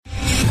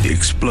The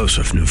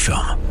explosive new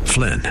film,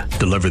 Flynn,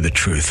 deliver the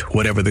truth,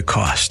 whatever the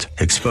cost,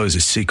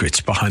 exposes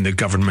secrets behind the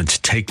government's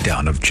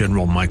takedown of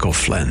General Michael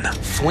Flynn.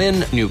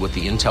 Flynn knew what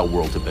the intel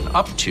world had been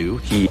up to.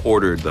 He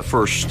ordered the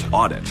first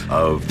audit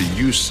of the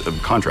use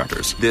of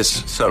contractors.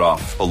 This set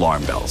off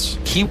alarm bells.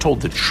 He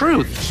told the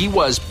truth. He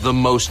was the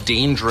most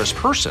dangerous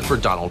person for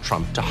Donald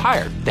Trump to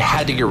hire. They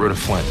had to get rid of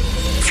Flynn.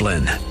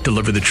 Flynn,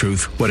 deliver the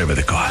truth, whatever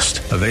the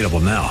cost. Available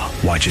now.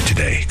 Watch it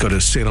today. Go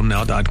to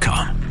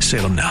salemnow.com.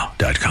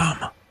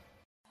 salemnow.com.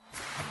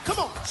 Come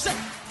on, say,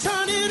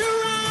 turn it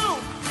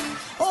around.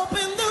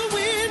 Open the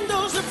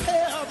windows of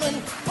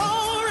heaven. Pour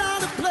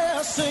out a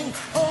blessing,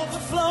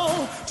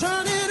 overflow.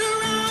 Turn it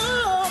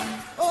around.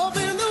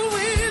 Open the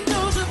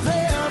windows of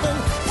heaven.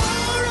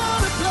 Pour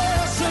out a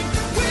blessing.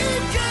 We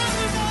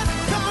cannot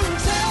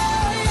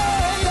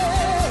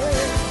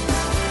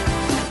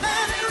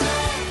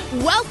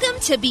contain. Welcome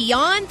to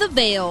Beyond the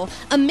Veil,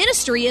 a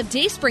ministry of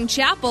Dayspring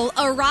Chapel.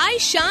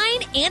 Arise,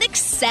 shine, and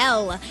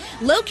excel.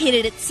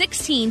 Located at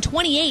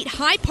 1628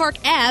 Hyde Park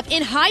Ave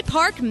in Hyde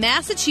Park,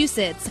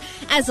 Massachusetts.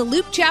 As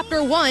Luke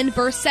chapter 1,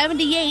 verse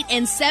 78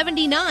 and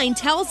 79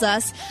 tells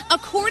us,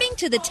 according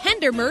to the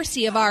tender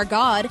mercy of our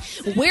God,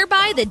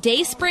 whereby the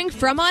dayspring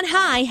from on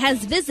high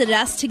has visited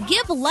us to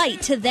give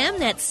light to them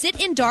that sit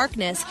in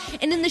darkness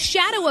and in the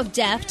shadow of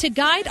death, to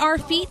guide our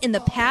feet in the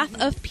path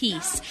of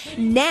peace.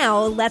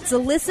 Now let's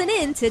listen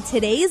in to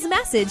today's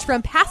message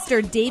from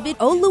Pastor David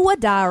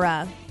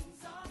Oluwadara.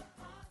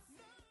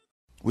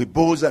 With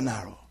bows and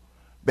arrow,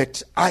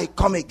 but I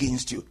come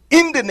against you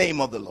in the name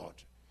of the Lord.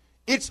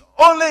 It's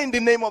only in the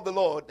name of the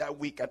Lord that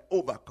we can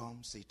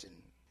overcome Satan.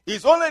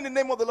 It's only in the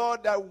name of the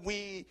Lord that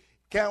we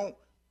can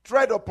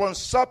tread upon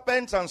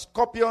serpents and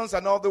scorpions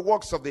and all the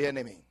works of the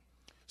enemy.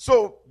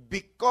 So,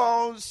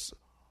 because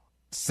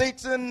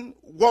Satan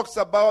walks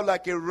about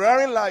like a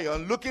roaring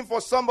lion looking for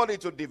somebody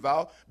to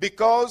devour,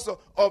 because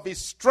of his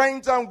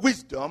strength and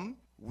wisdom,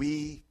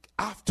 we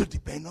have to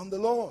depend on the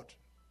Lord.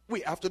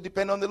 We have to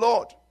depend on the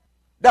Lord.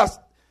 That's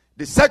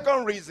the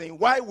second reason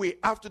why we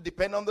have to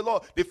depend on the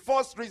Lord. The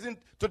first reason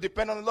to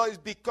depend on the Lord is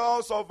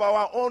because of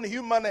our own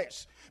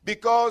humanness,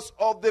 because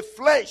of the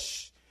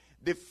flesh.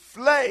 The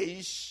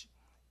flesh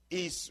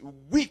is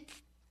weak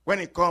when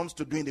it comes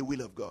to doing the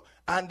will of God.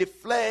 And the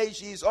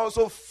flesh is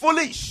also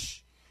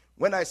foolish.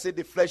 When I say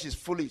the flesh is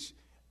foolish,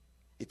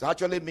 it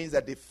actually means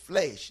that the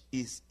flesh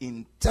is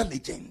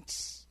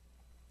intelligent.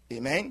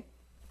 Amen?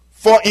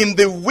 For in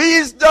the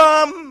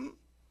wisdom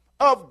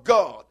of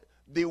God,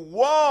 the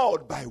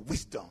world by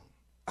wisdom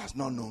has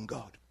not known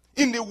God.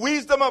 In the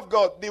wisdom of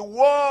God, the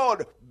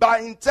world by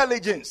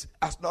intelligence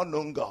has not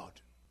known God.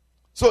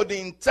 So the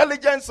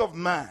intelligence of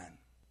man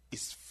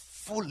is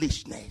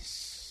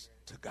foolishness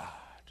to God.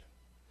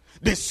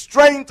 The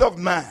strength of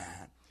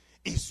man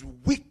is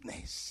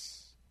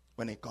weakness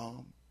when it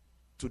comes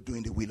to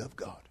doing the will of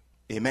God.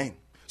 Amen.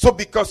 So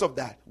because of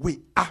that, we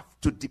have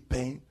to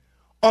depend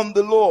on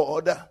the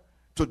Lord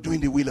to doing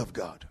the will of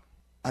God.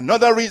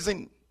 Another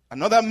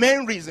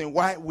main reason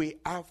why we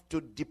have to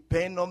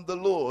depend on the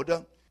Lord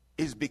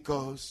is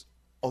because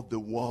of the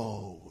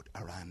world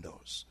around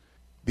us.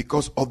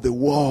 Because of the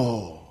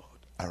world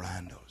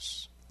around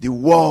us. The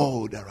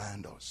world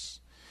around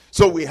us.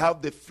 So we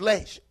have the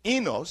flesh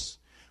in us,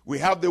 we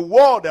have the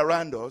world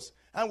around us,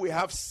 and we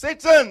have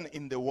Satan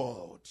in the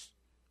world.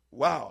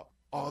 Wow.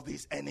 All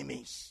these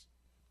enemies.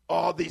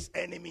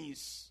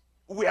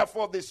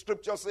 Wherefore the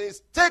scripture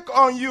says, take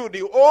on you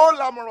the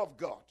whole armor of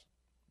God.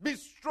 Be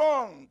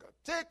strong.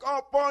 Take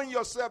upon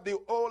yourself the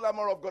whole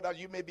armor of God, that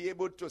you may be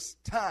able to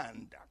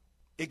stand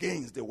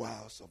against the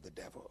wiles of the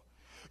devil.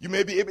 You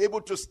may be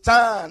able to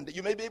stand.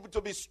 You may be able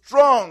to be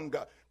strong.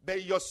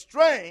 But your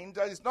strength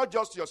is not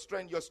just your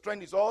strength. Your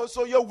strength is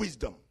also your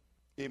wisdom.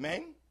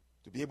 Amen?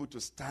 To be able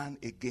to stand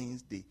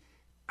against the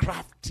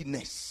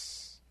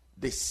craftiness,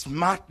 the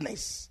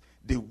smartness,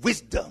 the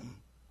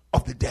wisdom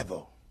of the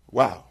devil.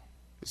 Wow.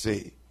 You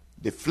see,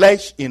 the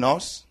flesh in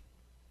us,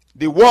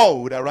 the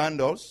world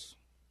around us,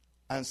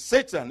 and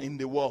Satan in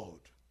the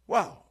world.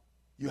 Wow.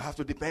 You have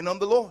to depend on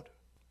the Lord.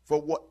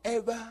 For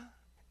whatever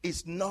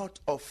is not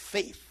of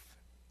faith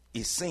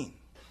is sin.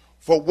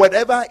 For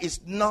whatever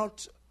is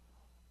not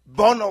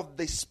born of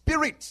the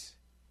Spirit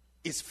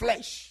is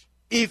flesh.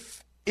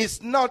 If it's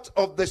not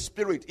of the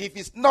Spirit, if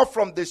it's not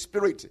from the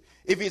Spirit,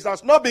 if it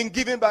has not been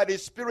given by the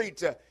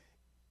Spirit,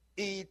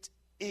 it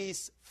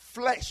is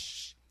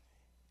flesh.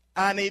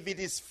 And if it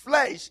is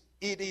flesh,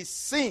 it is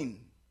sin.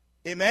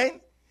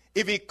 Amen?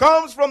 If it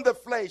comes from the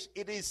flesh,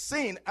 it is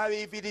sin. And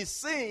if it is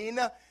sin,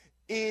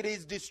 it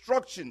is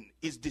destruction,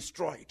 is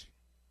destroyed.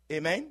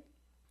 Amen?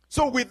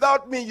 So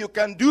without me, you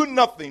can do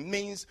nothing.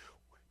 Means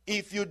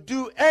if you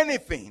do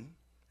anything,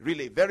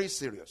 really very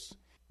serious,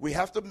 we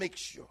have to make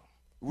sure.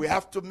 We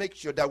have to make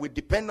sure that we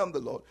depend on the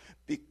Lord.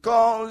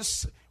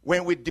 Because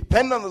when we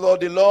depend on the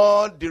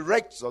Lord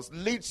directs us,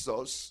 leads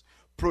us,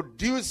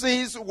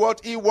 produces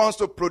what he wants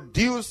to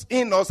produce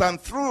in us and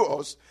through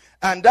us.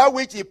 And that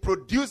which he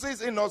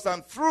produces in us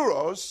and through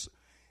us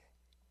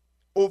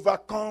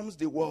overcomes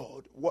the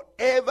world.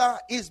 Whatever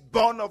is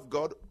born of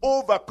God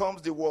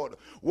overcomes the world.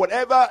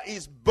 Whatever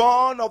is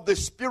born of the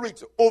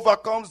Spirit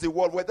overcomes the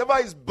world. Whatever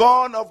is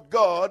born of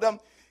God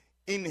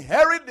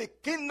inherit the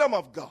kingdom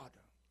of God.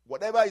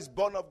 Whatever is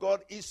born of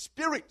God is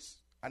spirit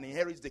and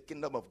inherits the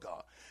kingdom of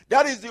God.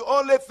 That is the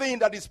only thing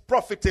that is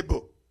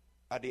profitable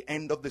at the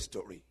end of the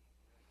story.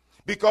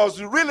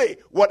 Because really,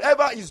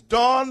 whatever is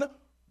done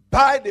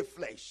by the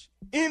flesh,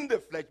 in the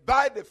flesh,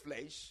 by the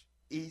flesh,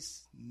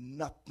 is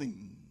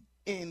nothing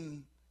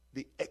in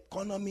the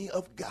economy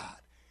of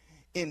God,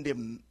 in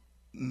the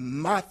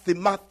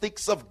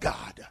mathematics of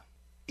God.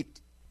 It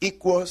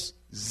equals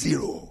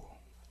zero.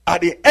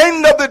 At the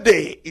end of the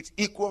day, it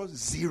equals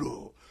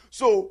zero.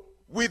 So,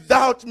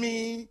 without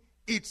me,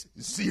 it's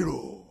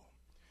zero.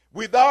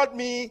 Without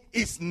me,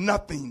 it's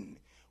nothing.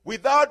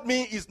 Without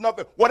me, it's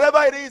nothing.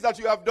 Whatever it is that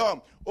you have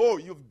done. Oh,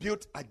 you've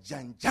built a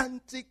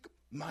gigantic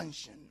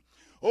mansion.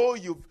 Oh,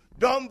 you've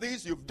done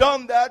this, you've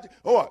done that.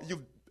 Oh,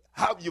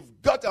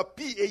 you've got a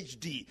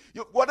PhD.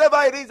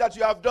 Whatever it is that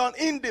you have done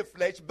in the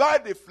flesh, by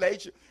the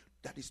flesh,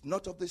 that is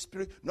not of the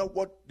Spirit, not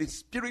what the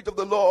Spirit of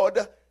the Lord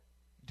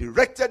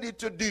directed it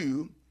to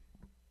do,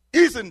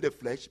 is in the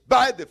flesh,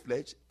 by the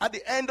flesh, at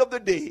the end of the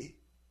day,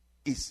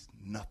 is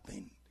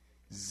nothing.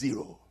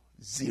 Zero,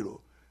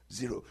 zero,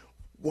 zero.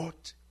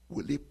 What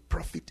will it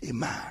profit a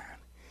man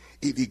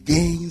if he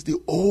gains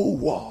the whole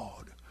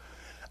world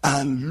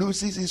and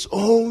loses his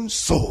own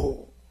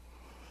soul?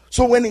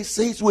 So when he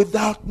says,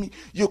 without me,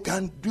 you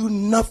can do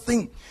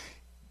nothing,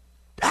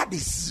 that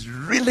is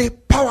really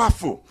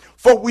powerful.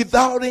 For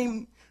without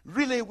him,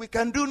 really, we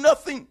can do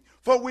nothing.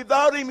 For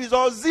without him is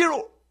all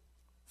zero.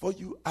 For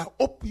you, I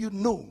hope you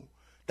know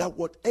that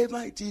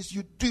whatever it is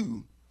you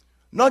do,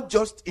 not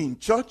just in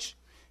church,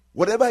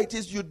 whatever it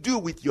is you do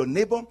with your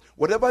neighbor,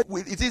 whatever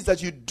it is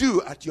that you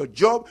do at your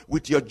job,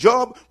 with your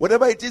job,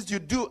 whatever it is you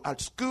do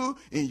at school,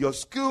 in your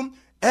school,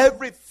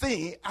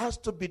 everything has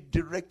to be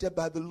directed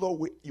by the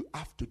Lord. You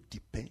have to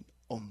depend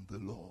on the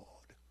Lord.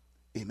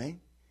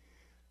 Amen?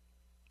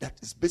 That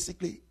is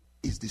basically,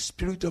 is the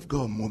Spirit of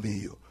God moving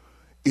you?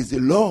 Is the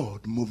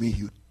Lord moving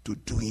you to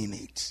doing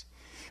it?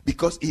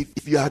 Because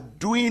if you are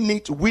doing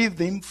it with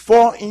him,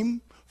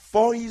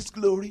 for his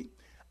glory,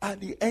 at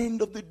the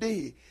end of the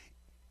day,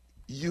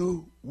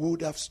 you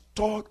would have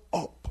stored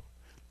up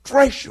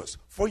treasures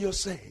for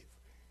yourself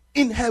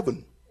in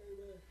heaven.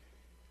 Amen.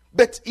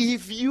 But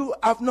if you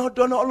have not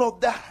done all of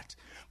that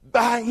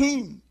by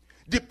him,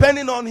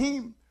 depending on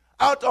him,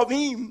 out of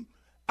him,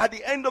 at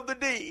the end of the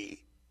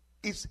day,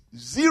 it's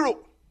zero.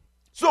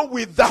 So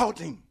without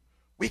him,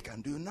 we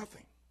can do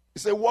nothing. You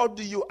say, what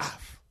do you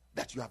have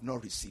that you have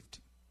not received?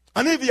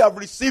 And if you have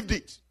received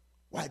it,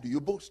 why do you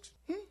boast?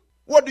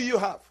 What do you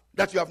have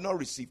that you have not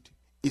received?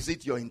 Is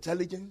it your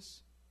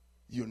intelligence?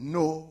 You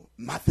know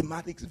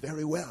mathematics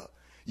very well.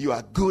 You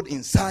are good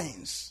in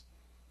science.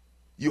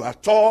 You are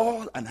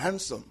tall and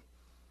handsome.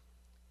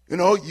 You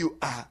know, you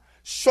are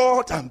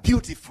short and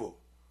beautiful.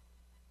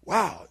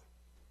 Wow.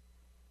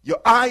 Your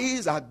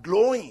eyes are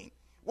glowing.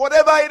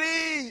 Whatever it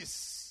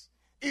is,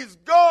 it's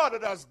God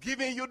that has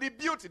given you the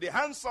beauty, the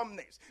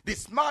handsomeness, the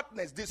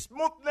smartness, the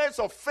smoothness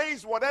of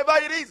face, whatever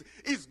it is,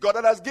 it's God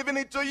that has given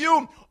it to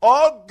you.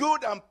 All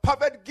good and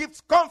perfect gifts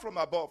come from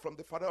above, from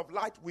the Father of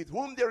light, with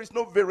whom there is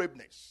no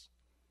variableness.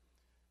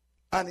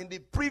 And in the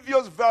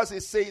previous verse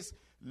it says,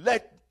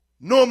 let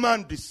no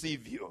man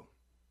deceive you.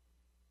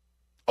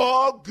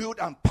 All good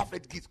and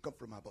perfect gifts come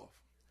from above.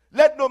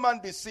 Let no man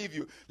deceive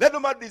you. Let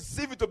no man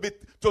deceive you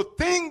to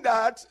think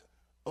that,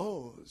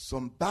 oh,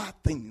 some bad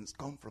things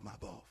come from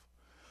above.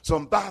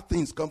 Some bad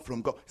things come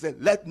from God. He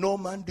said, let no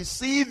man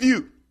deceive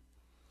you.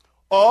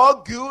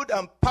 All good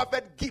and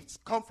perfect gifts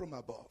come from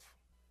above.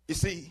 You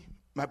see,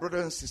 my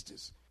brothers and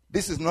sisters,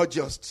 this is not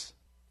just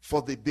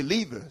for the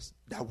believers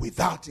that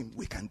without him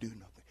we can do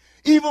nothing.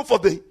 Even for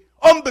the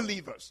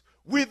unbelievers,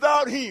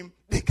 without him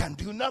they can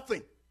do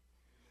nothing.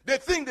 They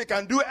think they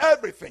can do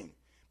everything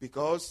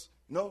because,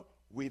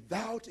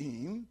 without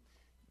him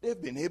they've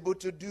been able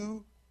to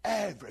do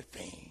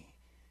everything.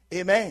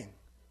 Amen.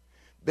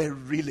 But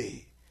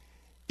really,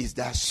 is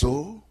that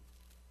so?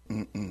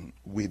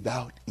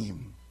 Without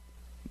him,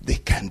 they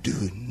can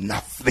do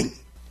nothing.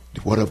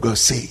 The word of God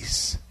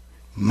says,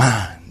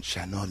 man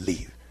shall not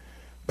live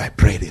by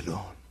bread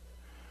alone,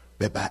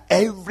 but by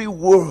every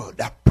word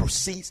that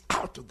proceeds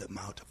out of the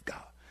mouth of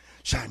God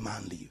shall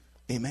man live.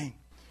 Amen.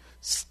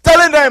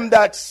 Telling them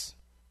that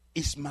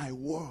it's my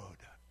word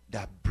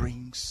that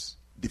brings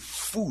the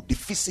food, the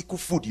physical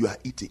food you are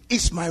eating.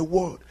 It's my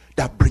word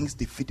that brings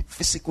the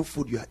physical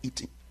food you are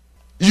eating.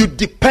 You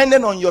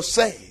dependent on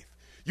yourself.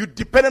 You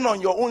dependent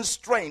on your own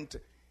strength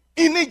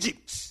in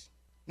Egypt.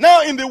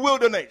 Now in the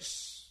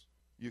wilderness,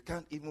 you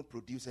can't even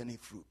produce any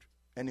fruit,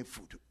 any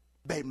food.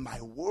 But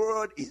my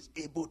word is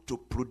able to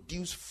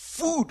produce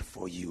food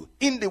for you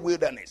in the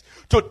wilderness.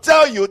 To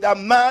tell you that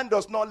man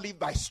does not live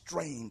by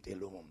strength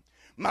alone.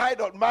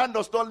 Man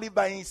does not live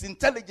by his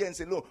intelligence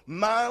alone.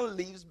 Man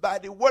lives by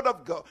the word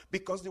of God,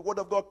 because the word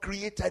of God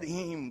created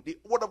him. The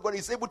word of God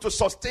is able to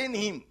sustain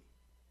him.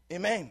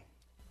 Amen.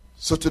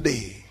 So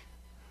today,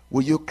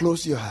 Will you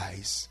close your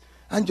eyes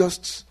and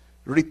just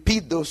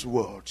repeat those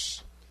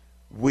words?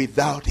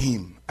 Without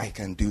him, I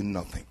can do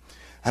nothing.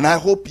 And I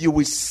hope you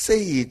will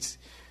say it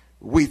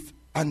with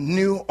a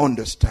new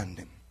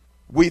understanding,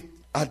 with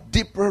a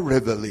deeper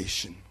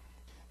revelation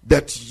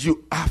that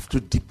you have to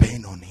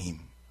depend on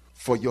him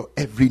for your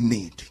every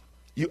need.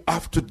 You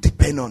have to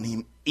depend on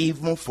him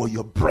even for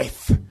your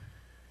breath.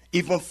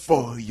 Even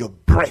for your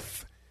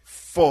breath,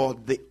 for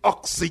the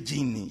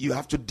oxygen, you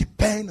have to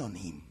depend on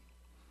him.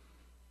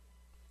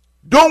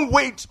 Don't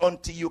wait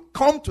until you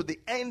come to the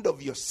end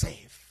of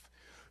yourself.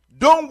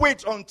 Don't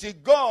wait until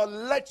God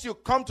lets you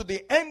come to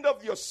the end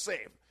of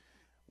yourself.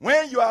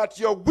 When you are at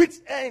your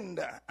wit's end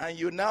and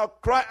you now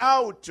cry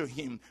out to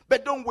him.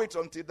 But don't wait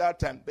until that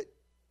time. But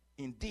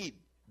indeed,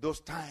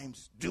 those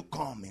times do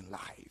come in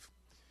life.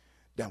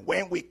 Then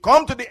when we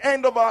come to the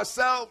end of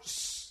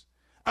ourselves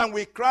and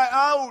we cry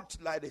out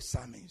like the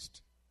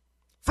psalmist,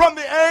 from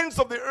the ends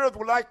of the earth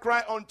will I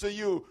cry unto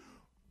you.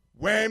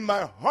 When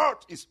my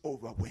heart is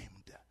overwhelmed,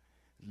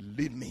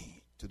 lead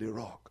me to the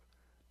rock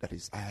that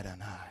is higher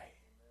than I.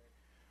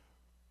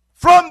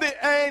 From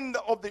the end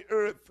of the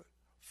earth,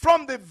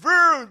 from the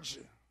verge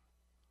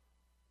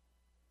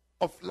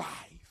of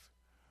life,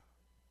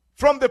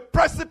 from the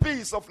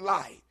precipice of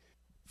life,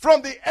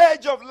 from the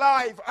edge of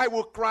life, I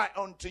will cry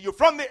unto you.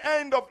 From the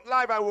end of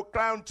life, I will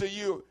cry unto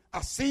you.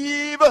 As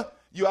if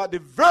you are the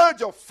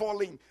verge of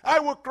falling, I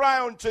will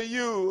cry unto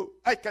you.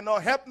 I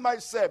cannot help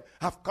myself.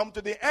 I've come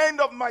to the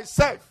end of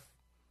myself.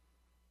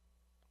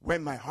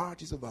 When my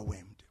heart is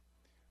overwhelmed,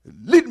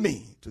 lead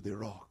me to the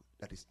rock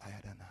that is higher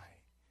than I.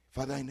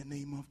 Father, in the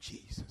name of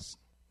Jesus,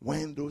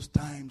 when those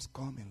times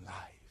come in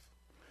life,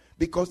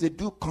 because they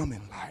do come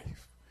in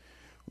life,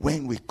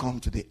 when we come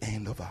to the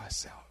end of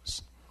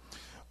ourselves,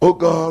 oh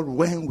God,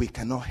 when we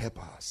cannot help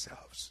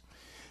ourselves,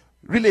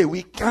 really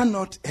we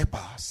cannot help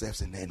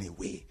ourselves in any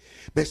way,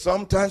 but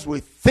sometimes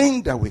we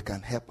think that we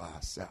can help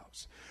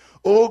ourselves.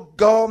 Oh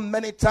God,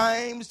 many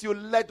times you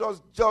let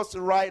us just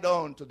ride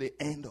on to the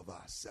end of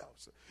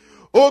ourselves.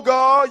 Oh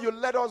God, you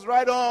let us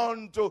ride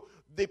on to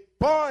the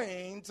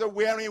point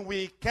wherein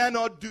we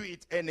cannot do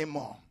it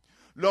anymore.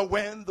 Lord,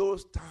 when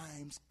those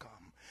times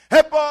come,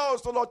 help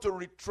us, oh Lord, to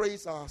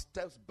retrace our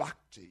steps back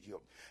to you.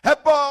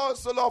 Help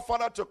us, oh Lord,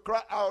 Father, to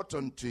cry out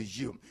unto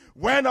you.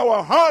 When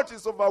our heart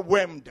is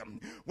overwhelmed,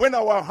 when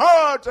our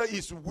heart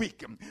is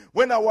weak,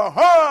 when our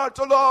heart,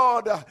 oh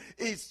Lord,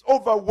 is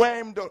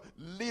overwhelmed,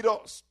 lead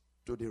us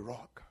to the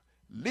rock.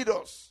 Lead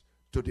us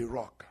to the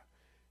rock.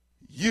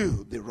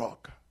 You, the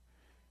rock,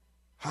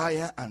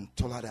 higher and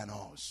taller than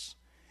us.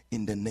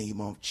 In the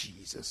name of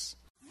Jesus.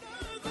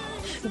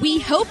 We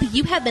hope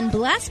you have been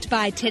blessed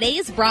by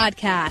today's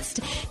broadcast.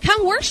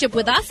 Come worship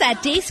with us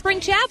at Dayspring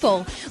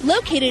Chapel,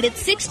 located at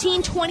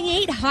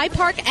 1628 Hyde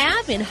Park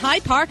Ave in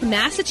Hyde Park,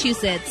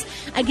 Massachusetts.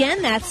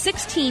 Again, that's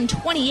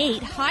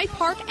 1628 Hyde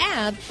Park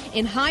Ave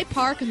in Hyde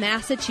Park,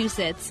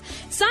 Massachusetts.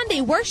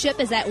 Sunday worship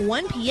is at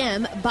 1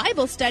 p.m.,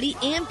 Bible study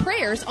and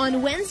prayers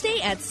on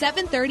Wednesday at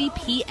 7:30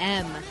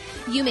 p.m.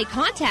 You may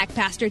contact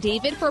Pastor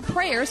David for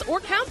prayers or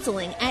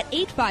counseling at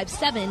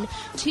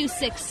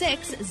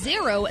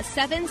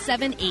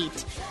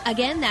 857-266-0778.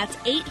 Again, that's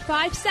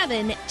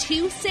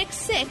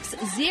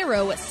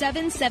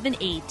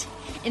 857-266-0778.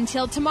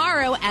 Until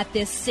tomorrow at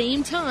this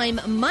same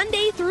time,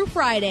 Monday through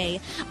Friday,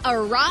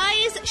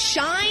 arise,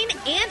 shine,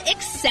 and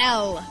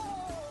excel.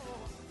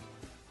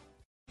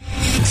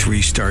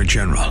 3-star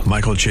General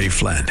Michael J.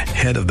 Flynn,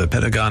 head of the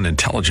Pentagon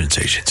Intelligence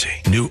Agency,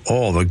 knew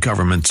all the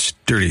government's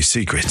dirty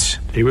secrets.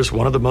 He was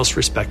one of the most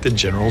respected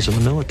generals in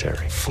the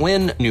military.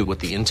 Flynn knew what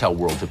the intel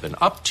world had been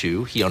up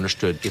to. He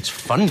understood its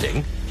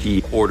funding.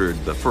 He ordered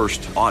the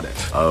first audit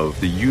of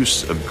the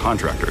use of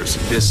contractors.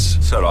 This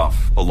set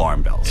off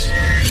alarm bells.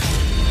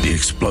 The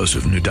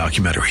explosive new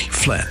documentary,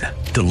 Flynn,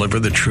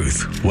 Deliver the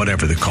Truth,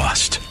 Whatever the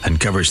Cost,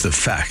 uncovers the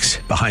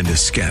facts behind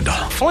this scandal.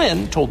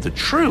 Flynn told the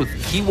truth.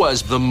 He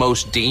was the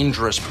most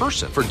dangerous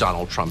person for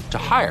Donald Trump to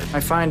hire. I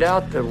find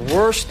out the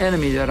worst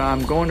enemy that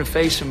I'm going to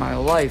face in my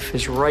life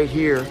is right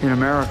here in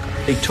America.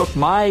 They took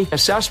my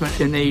assessment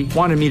and they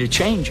wanted me to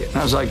change it. And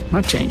I was like, I'm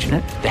not changing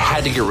it. They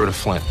had to get rid of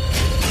Flynn.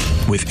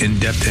 With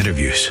in-depth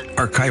interviews,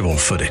 archival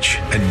footage,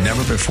 and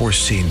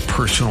never-before-seen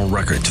personal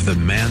records of the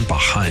man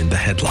behind the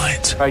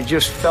headlines. I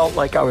just felt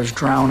like I was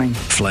drowning.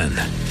 Flynn,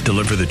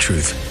 Deliver the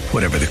Truth,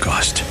 Whatever the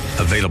Cost.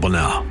 Available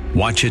now.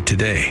 Watch it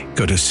today.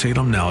 Go to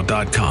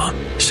salemnow.com.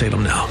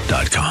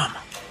 salemnow.com.